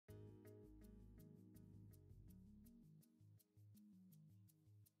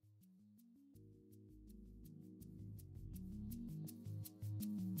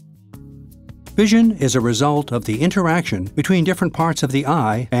Vision is a result of the interaction between different parts of the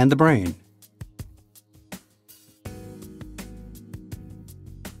eye and the brain.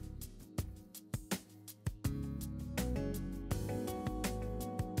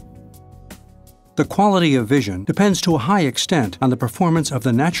 The quality of vision depends to a high extent on the performance of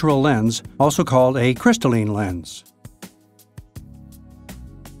the natural lens, also called a crystalline lens.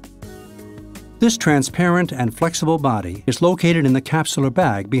 This transparent and flexible body is located in the capsular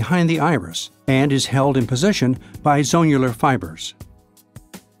bag behind the iris and is held in position by zonular fibers.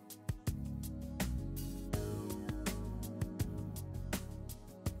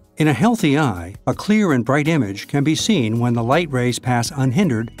 In a healthy eye, a clear and bright image can be seen when the light rays pass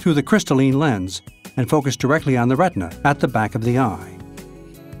unhindered through the crystalline lens and focus directly on the retina at the back of the eye.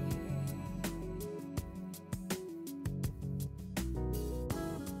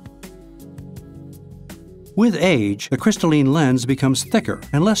 With age, the crystalline lens becomes thicker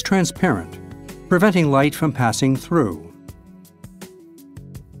and less transparent, preventing light from passing through.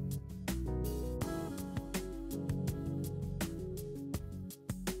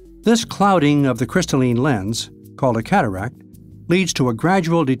 This clouding of the crystalline lens, called a cataract, leads to a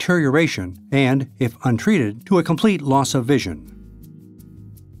gradual deterioration and, if untreated, to a complete loss of vision.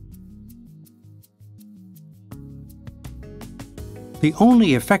 The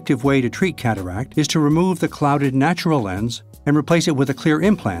only effective way to treat cataract is to remove the clouded natural lens and replace it with a clear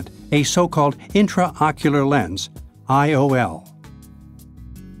implant, a so-called intraocular lens, IOL.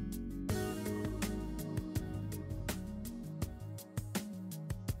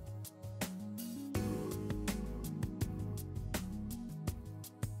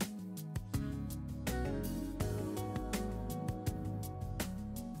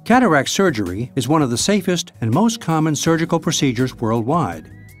 Cataract surgery is one of the safest and most common surgical procedures worldwide,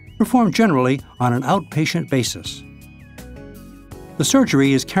 performed generally on an outpatient basis. The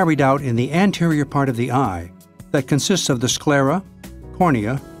surgery is carried out in the anterior part of the eye that consists of the sclera,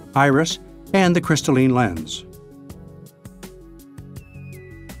 cornea, iris, and the crystalline lens.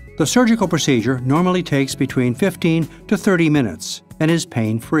 The surgical procedure normally takes between 15 to 30 minutes and is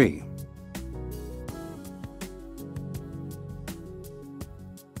pain-free.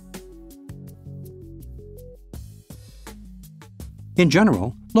 In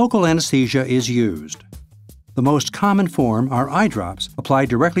general, local anesthesia is used. The most common form are eye drops applied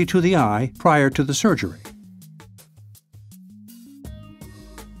directly to the eye prior to the surgery.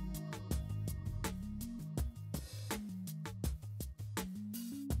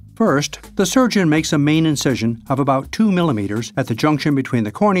 First, the surgeon makes a main incision of about 2 mm at the junction between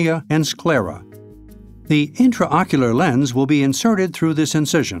the cornea and sclera. The intraocular lens will be inserted through this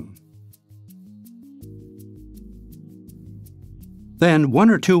incision. Then 1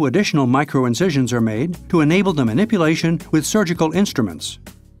 or 2 additional microincisions are made to enable the manipulation with surgical instruments.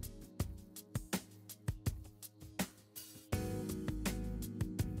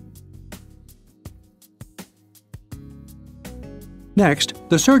 Next,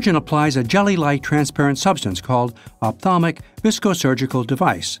 the surgeon applies a jelly-like transparent substance called ophthalmic viscosurgical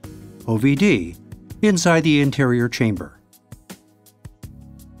device, OVD, inside the interior chamber.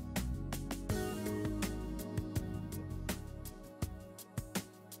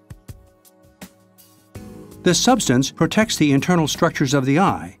 This substance protects the internal structures of the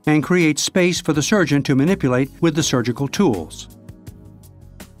eye and creates space for the surgeon to manipulate with the surgical tools.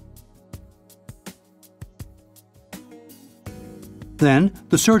 Then,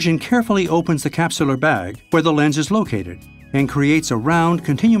 the surgeon carefully opens the capsular bag where the lens is located and creates a round,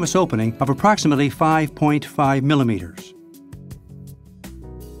 continuous opening of approximately 5.5 millimeters.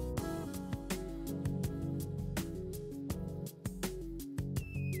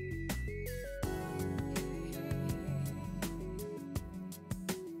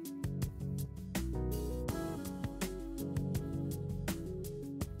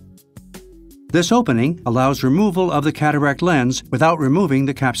 This opening allows removal of the cataract lens without removing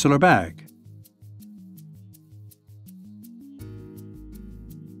the capsular bag.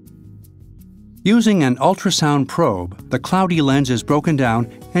 Using an ultrasound probe, the cloudy lens is broken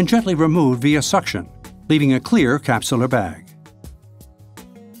down and gently removed via suction, leaving a clear capsular bag.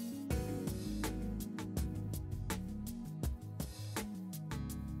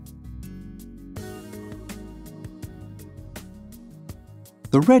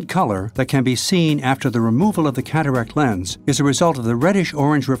 The red color that can be seen after the removal of the cataract lens is a result of the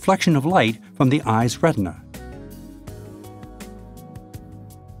reddish-orange reflection of light from the eye's retina.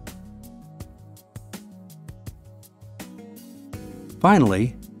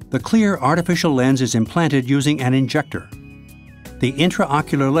 Finally, the clear artificial lens is implanted using an injector. The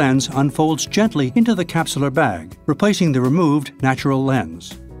intraocular lens unfolds gently into the capsular bag, replacing the removed natural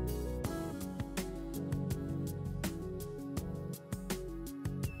lens.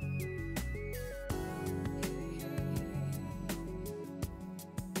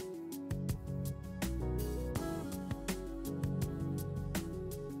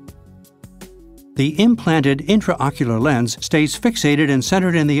 The implanted intraocular lens stays fixated and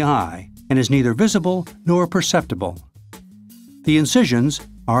centered in the eye and is neither visible nor perceptible. The incisions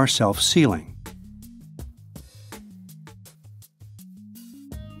are self-sealing.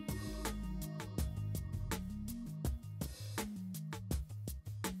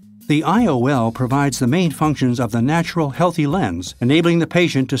 The IOL provides the main functions of the natural, healthy lens, enabling the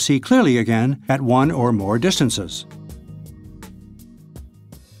patient to see clearly again at one or more distances.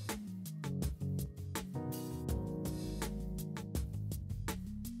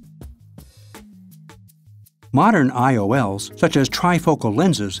 Modern IOLs, such as trifocal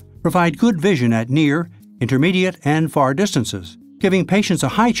lenses, provide good vision at near, intermediate, and far distances, giving patients a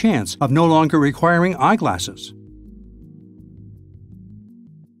high chance of no longer requiring eyeglasses.